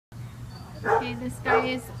Okay, this guy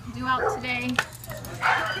is due out today.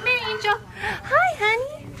 Come here, Angel. Hi,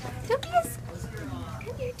 honey. Don't be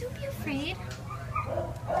come here. Don't be afraid.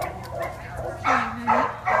 Okay, honey.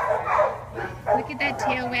 Look at that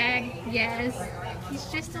tail wag. Yes. He's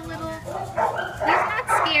just a little. He's not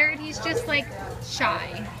scared. He's just like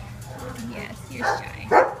shy. Yes, you're shy.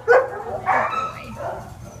 Good boy.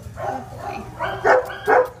 Good boy.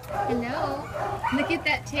 Hello. Look at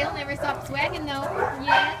that tail. Never stops wagging though.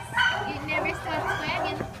 Yes. It never stops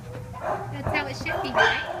wagging. That's how it should be,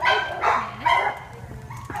 right? Yes.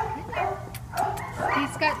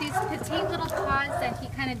 He's got these petite little paws that he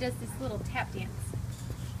kind of does this little tap dance.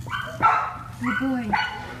 Good boy.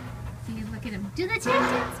 See, look at him. Do the tap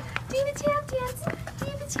dance. Do the tap dance. Do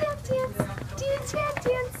the tap dance. Do the tap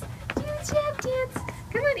dance. Do the tap dance.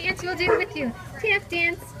 Come on, Auntie, we'll do it with you. Tap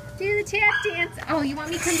dance. Do the tap dance. Oh, you want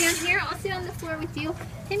me to come down here? I'll sit on the floor with you.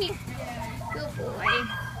 Come here. Good boy.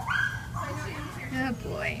 Good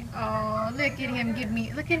boy. Oh, look at him.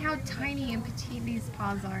 Look at how tiny and petite these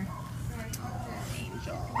paws are. Oh,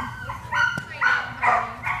 Angel.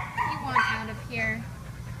 You want out of here.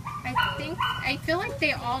 I feel like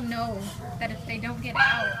they all know that if they don't get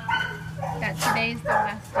out, that today's the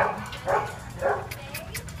last day.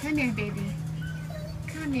 Come here, baby.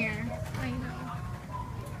 Come here. I know.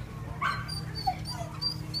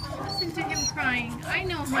 Listen to him crying. I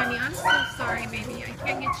know, honey. I'm so sorry, baby. I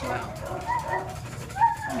can't get you out.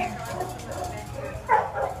 Come here.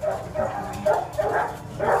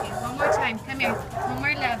 Okay, one more time. Come here. One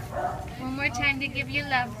more love. One more time to give you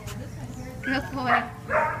love. Good boy.